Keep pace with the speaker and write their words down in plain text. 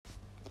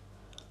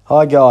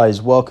Hi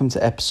guys, welcome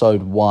to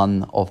episode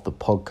 1 of the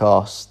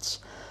podcasts.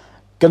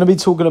 Going to be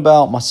talking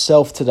about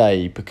myself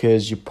today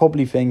because you're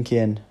probably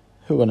thinking,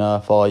 who on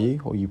earth are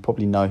you? Or you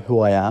probably know who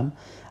I am.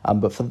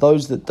 But for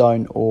those that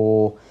don't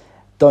or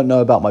don't know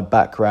about my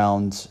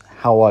background,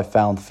 how I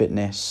found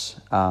fitness,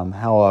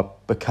 how I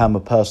became a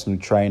personal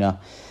trainer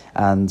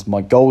and my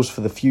goals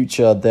for the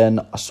future, then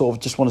I sort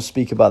of just want to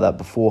speak about that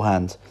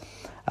beforehand.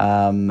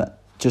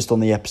 Just on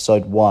the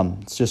episode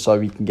 1, just so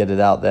we can get it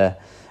out there.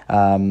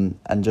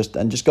 And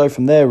just go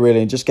from there really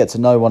and just get to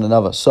know one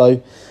another.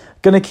 So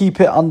going to keep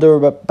it under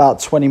about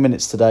 20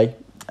 minutes today.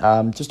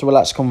 Just a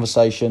relaxed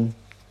conversation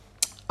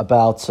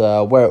about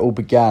where it all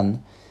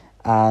began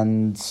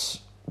and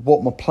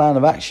what my plan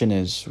of action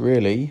is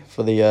really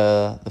for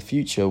the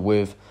future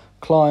with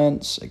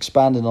clients,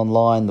 expanding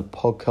online, the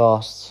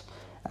podcasts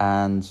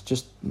and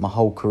just my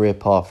whole career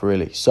path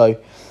really. So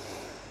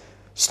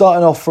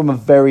starting off from a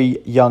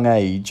very young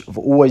age, I've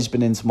always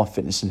been into my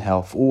fitness and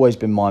health, always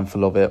been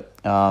mindful of it.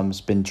 It's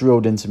been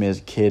drilled into me as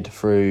a kid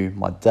through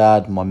my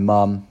dad, my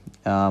mum,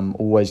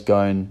 always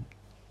going,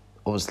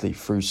 obviously,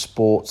 through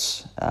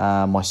sports.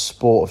 My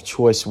sport of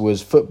choice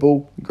was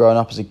football, growing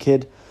up as a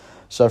kid.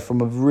 So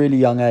from a really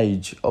young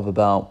age of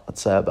about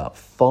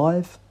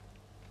 5,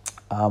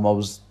 I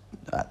was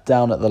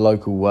down at the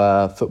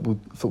local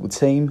football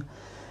team.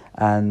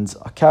 And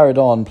I carried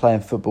on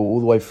playing football all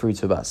the way through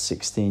to about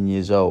 16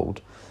 years old.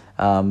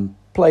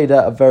 Played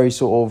at a very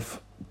sort of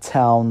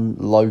town,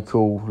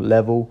 local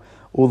level,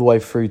 all the way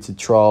through to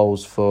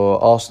trials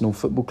for Arsenal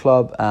Football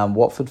Club and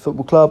Watford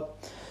Football Club.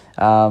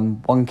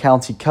 Won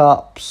county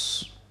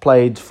cups,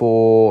 played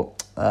for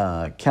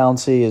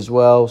county as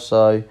well.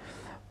 So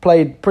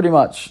played pretty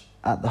much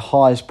at the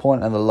highest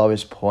point and the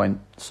lowest point.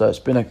 So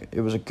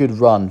it was a good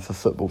run for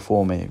football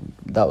for me.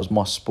 That was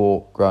my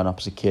sport growing up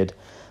as a kid.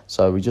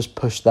 So we just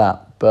pushed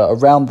that. But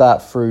around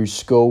that through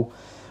school,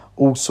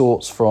 all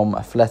sorts from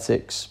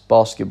athletics,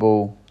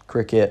 basketball,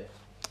 cricket,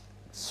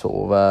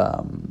 sort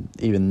of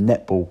even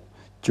netball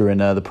during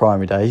the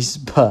primary days.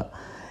 But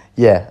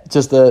yeah,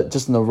 just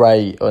an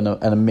array and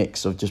a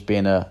mix of just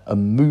being a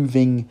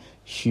moving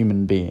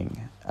human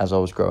being as I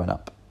was growing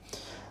up.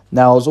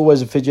 Now, I was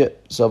always a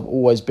fidget, so I've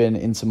always been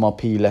into my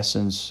PE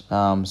lessons,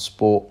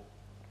 sport.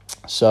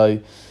 So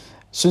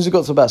as soon as I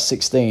got to about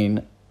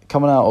 16,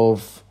 coming out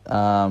of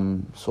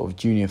sort of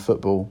junior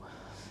football,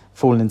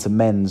 falling into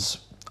men's,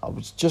 I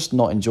was just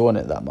not enjoying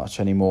it that much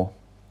anymore.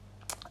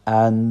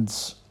 And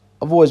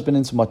I've always been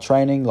into my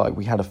training. Like,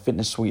 we had a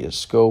fitness suite at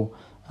school.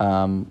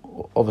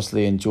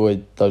 Obviously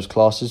enjoyed those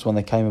classes when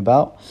they came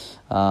about.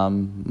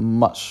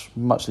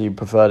 Muchly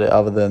preferred it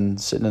other than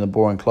sitting in a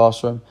boring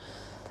classroom.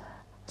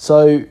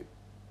 So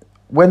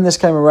when this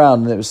came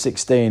around and it was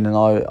 16 and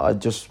I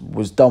just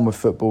was done with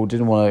football,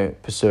 didn't want to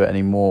pursue it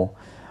anymore,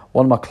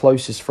 one of my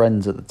closest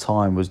friends at the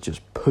time was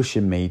just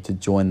pushing me to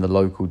join the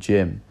local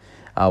gym,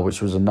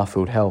 which was a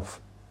Nuffield Health,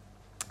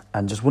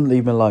 and just wouldn't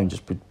leave me alone,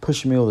 just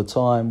pushing me all the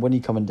time. When are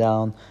you coming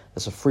down?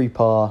 There's a free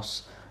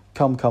pass.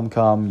 Come,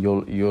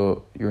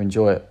 you'll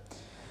enjoy it.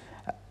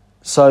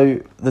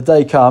 So the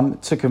day come,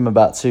 it took him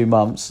about 2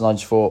 months, and I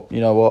just thought, you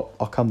know what,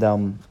 I'll come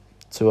down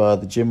to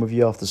the gym with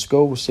you after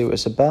school, we'll see what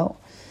it's about.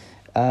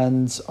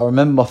 And I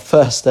remember my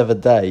first ever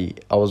day,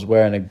 I was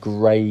wearing a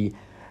grey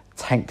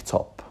tank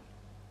top.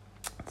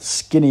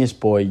 Skinniest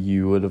boy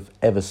you would have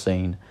ever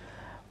seen,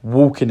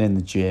 walking in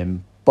the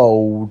gym,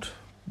 bold,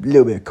 a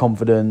little bit of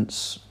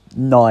confidence,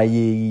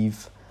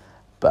 naive,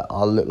 but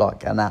I looked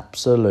like an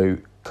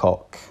absolute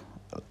cock,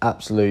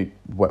 absolute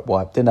wet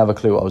wipe. Didn't have a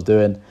clue what I was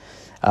doing.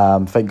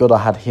 Thank God I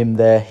had him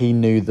there. He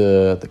knew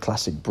the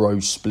classic bro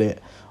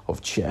split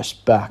of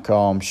chest, back,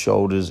 arms,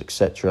 shoulders,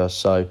 etc.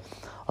 So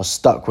I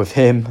stuck with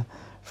him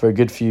for a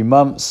good few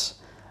months.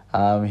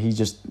 He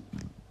just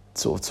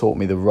sort of taught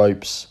me the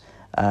ropes,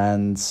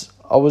 and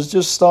I was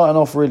just starting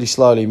off really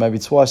slowly, maybe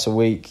twice a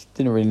week.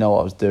 Didn't really know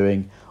what I was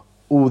doing.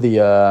 All the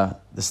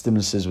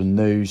stimuluses were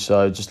new,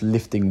 so just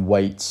lifting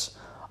weights.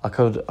 I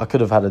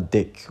could have had a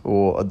dick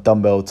or a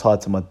dumbbell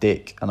tied to my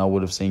dick, and I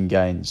would have seen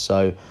gains.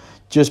 So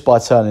just by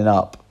turning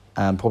up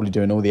and probably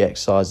doing all the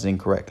exercises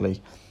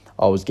incorrectly,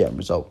 I was getting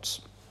results,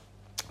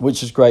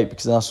 which is great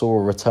because then I saw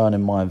a return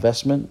in my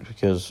investment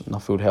because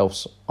Nuffield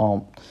Healths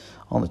aren't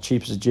the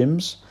cheapest of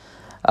gyms.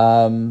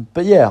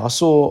 But yeah, I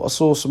saw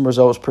some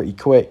results pretty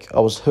quick.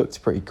 I was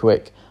hooked pretty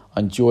quick.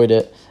 I enjoyed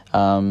it.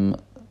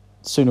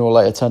 Sooner or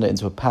later turned it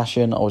into a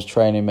passion. I was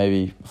training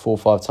maybe 4 or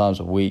 5 times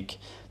a week,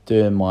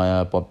 doing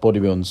my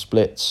bodybuilding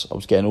splits. I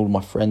was getting all of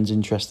my friends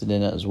interested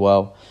in it as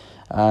well,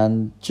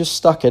 and just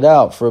stuck it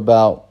out for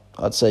about,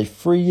 I'd say,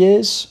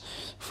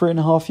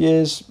 3.5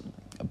 years.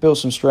 Built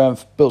some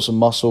strength, built some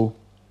muscle,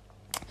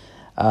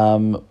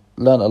 learned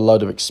a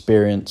load of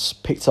experience,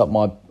 picked up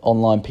my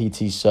online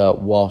PT cert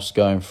whilst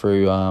going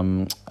through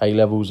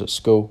A-levels at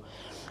school.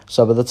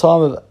 So by the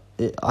time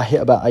I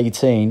hit about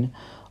 18,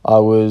 I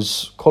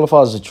was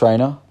qualified as a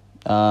trainer.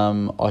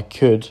 I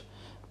could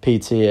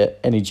PT at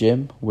any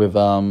gym with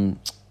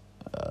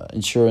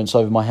insurance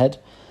over my head.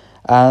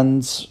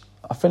 And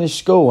I finished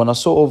school and I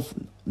sort of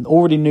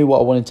already knew what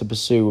I wanted to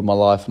pursue with my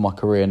life and my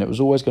career, and it was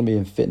always going to be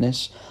in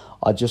fitness.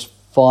 I just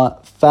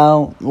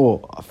found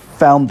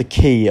the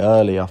key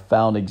early. I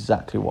found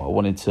exactly what I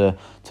wanted to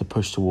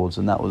push towards,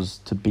 and that was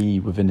to be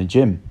within the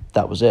gym.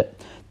 That was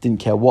it. Didn't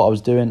care what I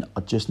was doing.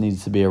 I just needed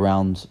to be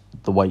around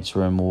the weights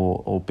room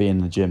or be in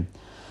the gym.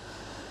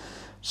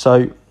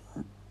 So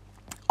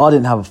I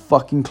didn't have a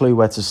fucking clue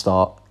where to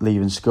start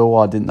leaving school.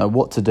 I didn't know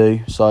what to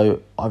do.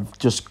 So I've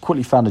just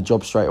quickly found a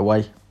job straight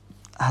away.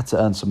 I had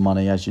to earn some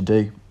money, as you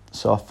do.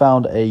 So I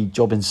found a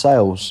job in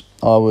sales.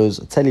 I was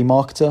a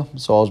telemarketer,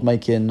 so I was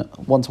making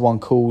one-to-one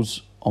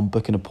calls on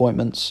booking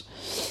appointments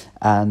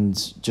and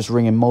just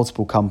ringing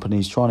multiple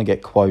companies, trying to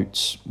get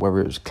quotes, whether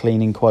it was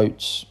cleaning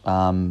quotes,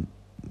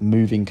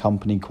 moving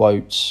company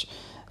quotes,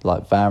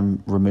 like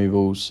van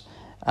removals,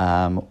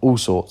 all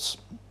sorts,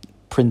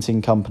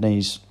 printing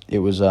companies. It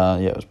was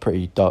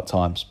pretty dark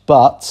times,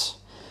 but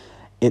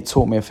it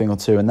taught me a thing or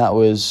two, and that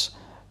was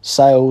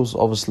sales,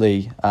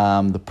 obviously,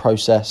 the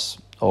process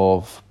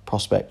of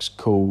prospects,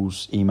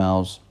 calls,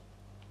 emails.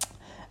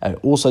 It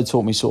also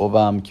taught me sort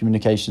of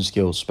communication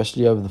skills,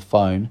 especially over the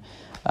phone,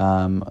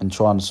 and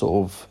trying to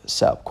sort of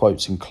set up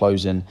quotes and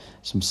closing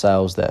some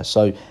sales there.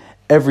 So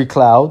every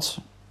cloud,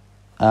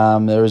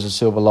 there is a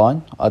silver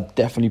line. I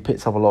definitely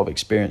picked up a lot of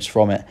experience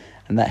from it,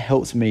 and that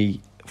helped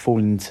me fall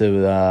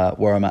into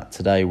where I'm at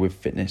today with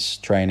fitness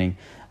training,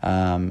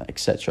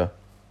 etc.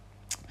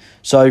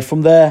 So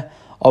from there,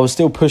 I was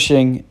still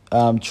pushing,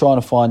 trying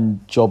to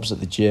find jobs at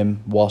the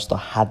gym whilst I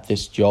had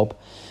this job.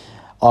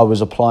 I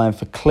was applying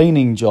for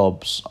cleaning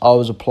jobs. I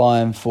was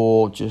applying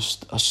for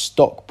just a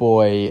stock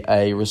boy,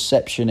 a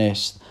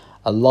receptionist,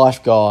 a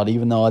lifeguard.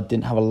 Even though I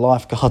didn't have a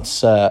lifeguard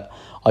cert,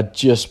 I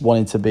just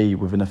wanted to be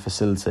within a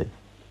facility.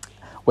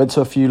 Went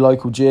to a few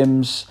local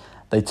gyms.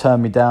 They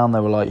turned me down. They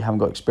were like, you haven't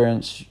got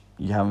experience.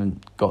 You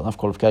haven't got enough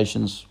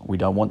qualifications. We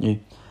don't want you.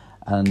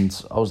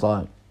 And I was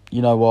like,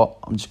 you know what?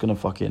 I'm just going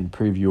to fucking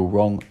prove you all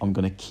wrong. I'm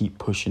going to keep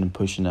pushing and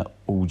pushing at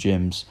all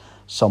gyms.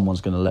 Someone's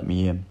going to let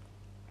me in.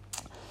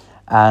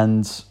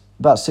 And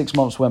about 6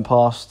 months went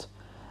past,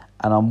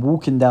 and I'm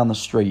walking down the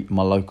street in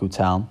my local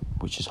town,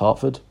 which is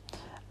Hertford,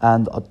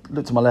 and I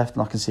look to my left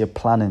and I can see a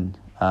planning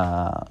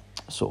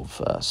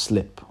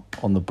slip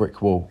on the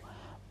brick wall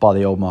by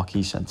the old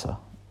Marquee Centre.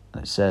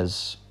 And it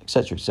says,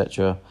 etc.,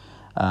 etc.,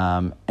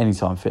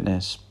 Anytime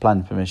Fitness,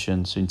 planning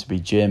permission, soon to be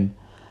gym.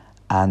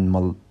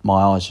 And my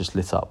eyes just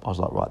lit up. I was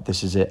like, right,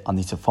 this is it. I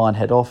need to find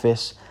head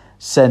office,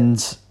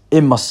 send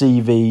in my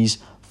CVs,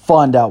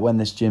 find out when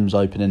this gym's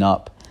opening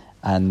up,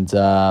 and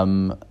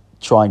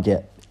try and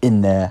get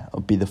in there.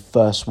 I'll be the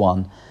first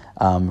one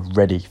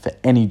ready for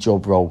any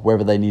job role,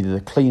 whether they needed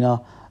a cleaner,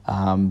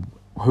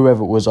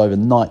 whoever it was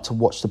overnight to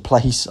watch the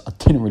place. I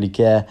didn't really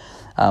care.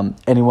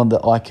 Anyone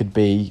that I could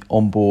be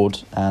on board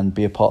and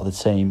be a part of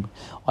the team,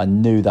 I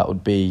knew that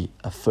would be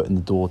a foot in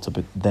the door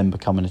to then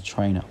becoming a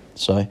trainer.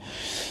 So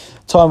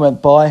time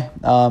went by.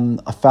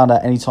 I found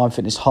out Anytime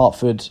Fitness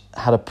Hertford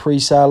had a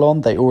pre-sale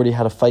on. They already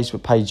had a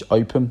Facebook page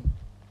open.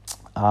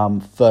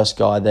 First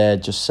guy there,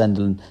 just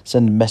sending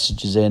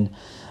messages in.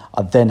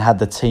 I then had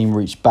the team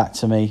reach back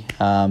to me,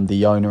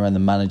 the owner and the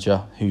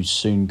manager, who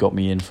soon got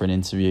me in for an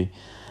interview.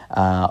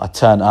 I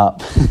turned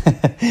up.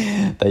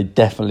 They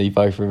definitely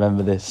both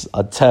remember this.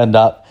 I turned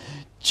up,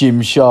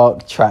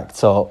 Gymshark track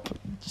top,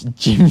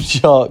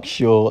 Gymshark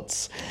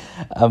shorts,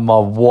 and my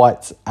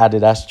white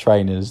Adidas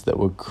trainers that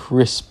were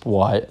crisp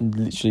white and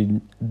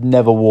literally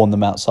never worn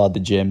them outside the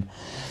gym.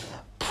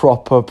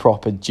 Proper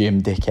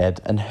gym dickhead.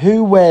 And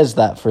who wears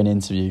that for an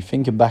interview?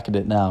 Thinking back at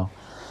it now,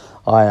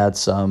 I had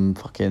some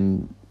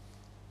fucking,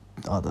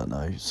 I don't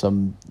know,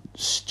 some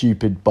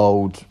stupid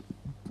bold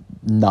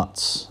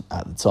nuts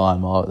at the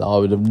time. I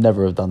would have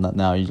never have done that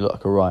now. You look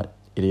like a right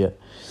idiot.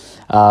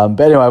 But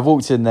anyway, I've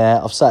walked in there,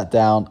 I've sat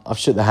down, I've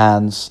shook the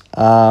hands,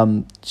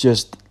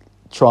 just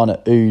trying to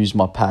ooze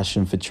my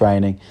passion for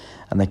training,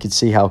 and they could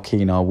see how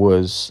keen I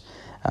was,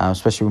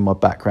 especially with my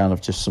background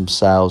of just some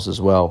sales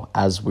as well,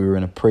 as we were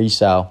in a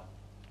pre-sale.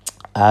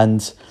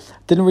 And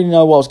didn't really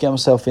know what I was getting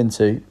myself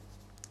into,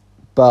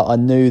 but I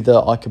knew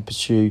that I could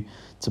pursue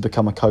to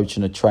become a coach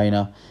and a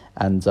trainer.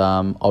 And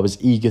I was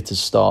eager to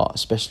start,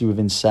 especially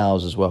within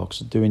sales as well,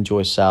 because I do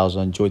enjoy sales.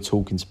 I enjoy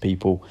talking to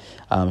people,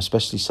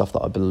 especially stuff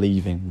that I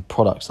believe in,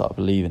 products that I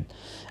believe in.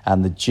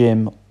 And the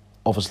gym,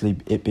 obviously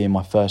it being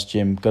my first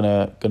gym,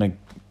 gonna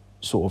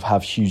sort of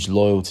have huge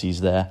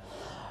loyalties there.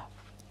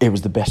 It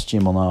was the best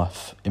gym on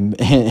earth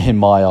in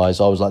my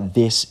eyes. I was like,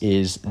 this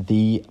is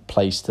the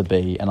place to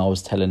be, and I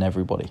was telling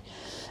everybody.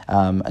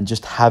 And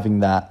just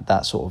having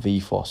that sort of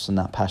ethos and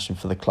that passion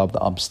for the club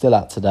that I'm still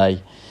at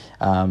today,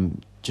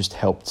 just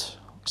helped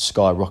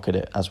skyrocket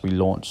it as we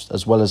launched,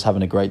 as well as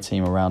having a great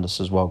team around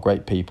us as well,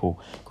 great people,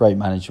 great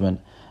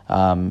management.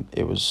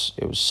 It was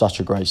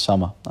such a great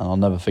summer, and I'll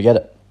never forget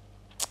it.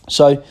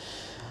 So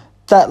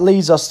that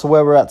leads us to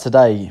where we're at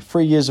today.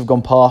 3 years have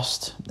gone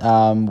past.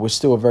 We're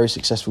still a very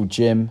successful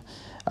gym.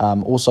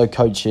 Also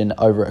coaching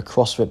over at a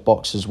CrossFit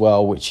box as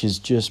well, which has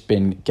just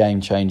been game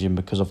changing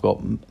because I've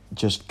got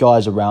just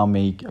guys around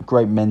me,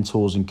 great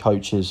mentors and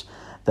coaches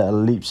that are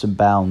leaps and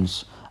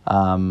bounds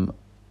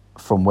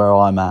from where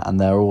I'm at, and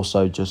they're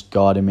also just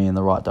guiding me in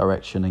the right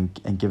direction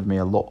and giving me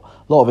a lot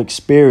of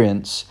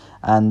experience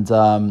and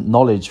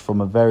knowledge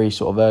from a very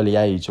sort of early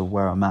age of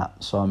where I'm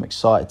at. So I'm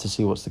excited to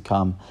see what's to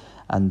come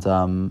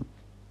and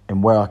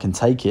where I can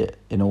take it,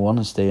 in all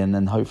honesty, and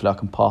then hopefully I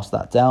can pass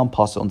that down,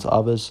 pass it on to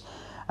others,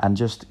 and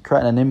just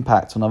create an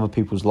impact on other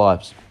people's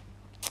lives.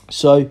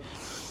 So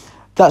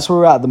that's where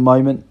we're at the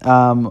moment.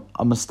 I'm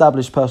an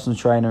established personal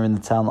trainer in the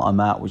town that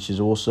I'm at, which is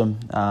awesome.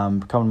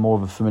 Becoming more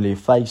of a familiar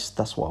face.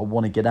 That's what I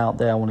want to get out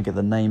there. I want to get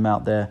the name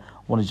out there.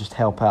 I want to just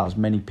help out as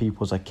many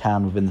people as I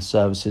can within the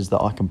services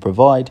that I can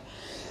provide.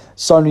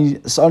 It's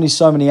only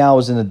so many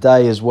hours in a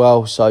day as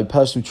well, so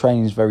personal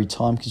training is very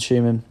time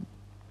consuming.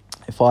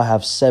 If I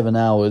have 7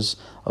 hours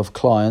of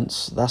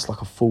clients, that's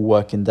like a full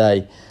working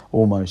day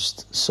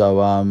almost.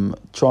 So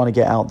trying to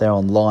get out there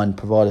online,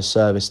 provide a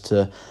service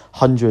to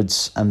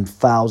hundreds and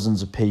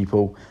thousands of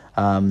people,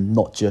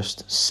 not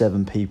just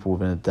 7 people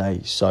within a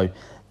day. So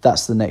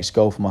that's the next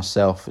goal for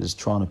myself, is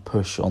trying to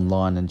push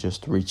online and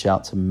just reach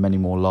out to many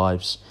more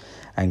lives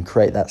and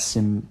create that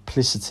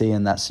simplicity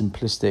and that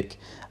simplistic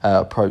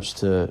approach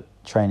to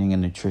training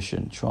and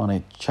nutrition, trying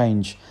to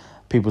change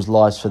people's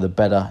lives for the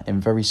better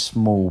in very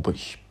small but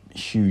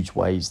huge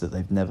ways that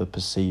they've never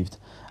perceived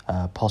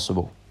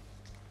possible.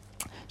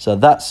 So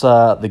that's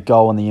the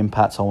goal and the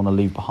impact I want to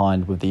leave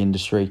behind with the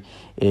industry,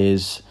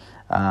 is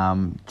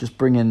just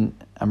bringing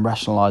and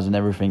rationalising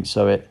everything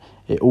so it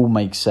all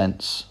makes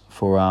sense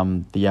for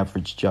the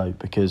average Joe,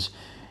 because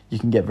you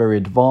can get very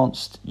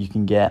advanced, you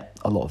can get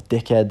a lot of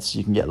dickheads,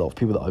 you can get a lot of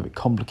people that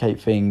overcomplicate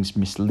things,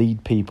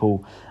 mislead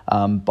people,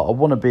 but I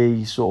want to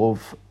be sort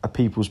of a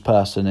people's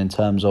person in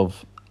terms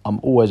of I'm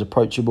always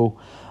approachable.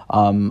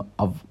 I'm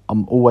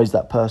always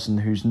that person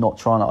who's not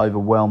trying to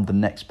overwhelm the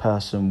next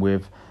person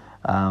with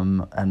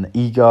an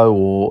ego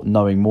or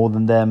knowing more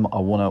than them. I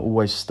want to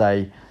always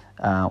stay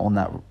on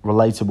that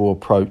relatable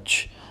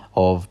approach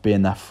of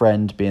being their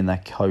friend, being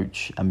their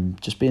coach, and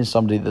just being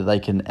somebody that they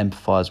can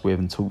empathise with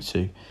and talk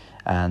to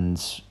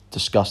and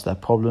discuss their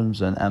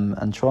problems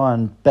and try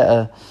and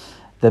better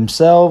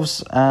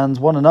themselves and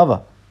one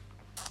another.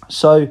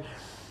 So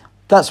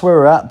that's where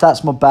we're at.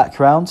 That's my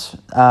background.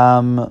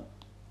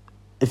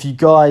 If you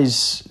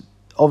guys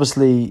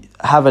obviously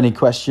have any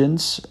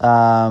questions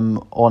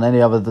on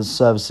any other of the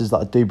services that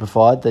I do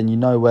provide, then you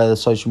know where the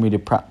social media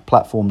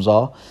platforms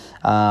are.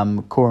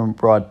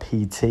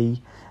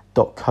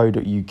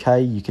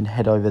 CoramBridePT.co.uk. You can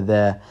head over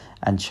there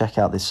and check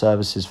out the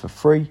services for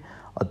free.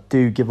 I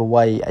do give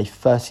away a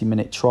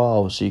 30-minute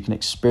trial so you can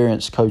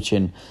experience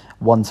coaching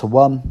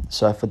one-to-one.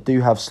 So if I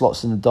do have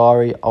slots in the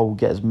diary, I will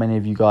get as many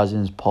of you guys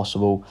in as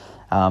possible.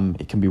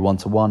 It can be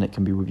one-to-one, it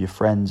can be with your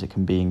friends, it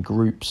can be in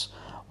groups,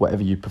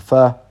 whatever you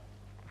prefer.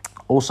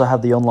 Also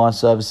have the online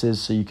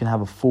services, so you can have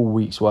a full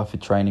week's worth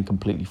of training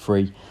completely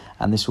free,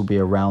 and this will be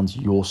around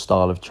your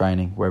style of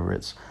training, whether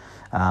it's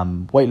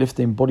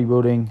weightlifting,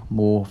 bodybuilding,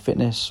 more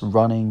fitness,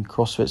 running,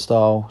 CrossFit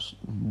style,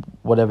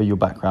 whatever your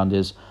background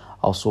is.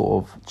 I'll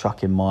sort of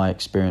chuck in my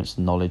experience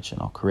and knowledge,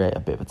 and I'll create a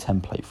bit of a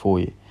template for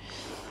you,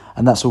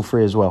 and that's all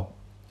free as well.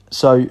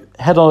 So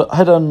head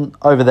on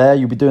over there.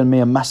 You'll be doing me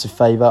a massive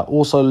favour.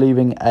 Also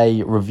leaving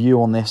a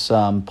review on this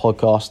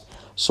podcast.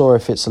 Sorry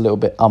if it's a little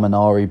bit and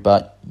ahhry,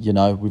 but you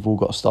know, we've all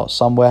got to start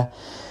somewhere.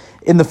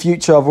 In the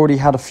future, I've already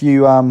had a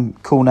few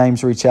cool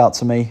names reach out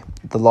to me,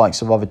 the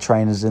likes of other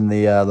trainers in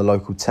the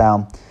local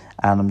town,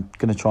 and I'm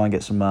going to try and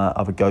get some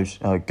other guests,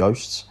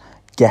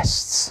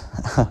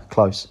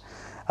 close,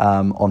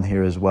 on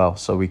here as well,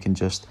 so we can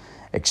just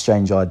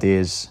exchange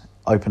ideas,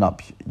 open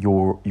up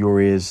your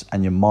ears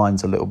and your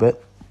minds a little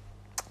bit.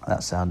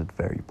 That sounded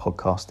very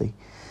podcasty.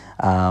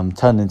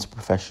 Turned into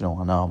professional.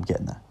 I know I'm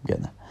getting there.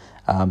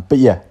 But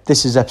yeah,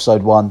 this is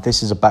episode 1.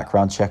 This is a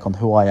background check on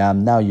who I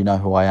am. Now you know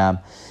who I am.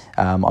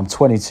 I'm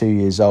 22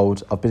 years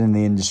old. I've been in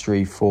the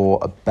industry for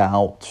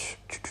about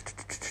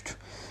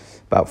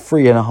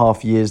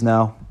 3.5 years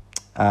now.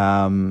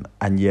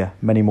 And yeah,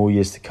 many more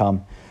years to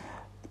come.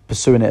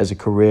 Pursuing it as a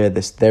career.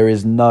 There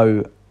is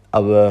no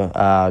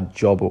other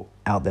job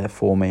out there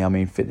for me. I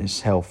mean,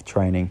 fitness, health,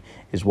 training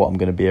is what I'm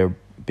going to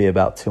be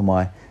about till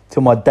my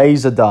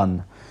days are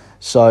done.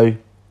 So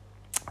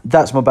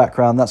that's my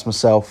background. That's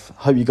myself.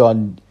 Hope you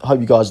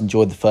guys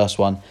enjoyed the first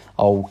one.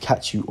 I'll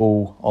catch you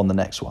all on the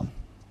next one.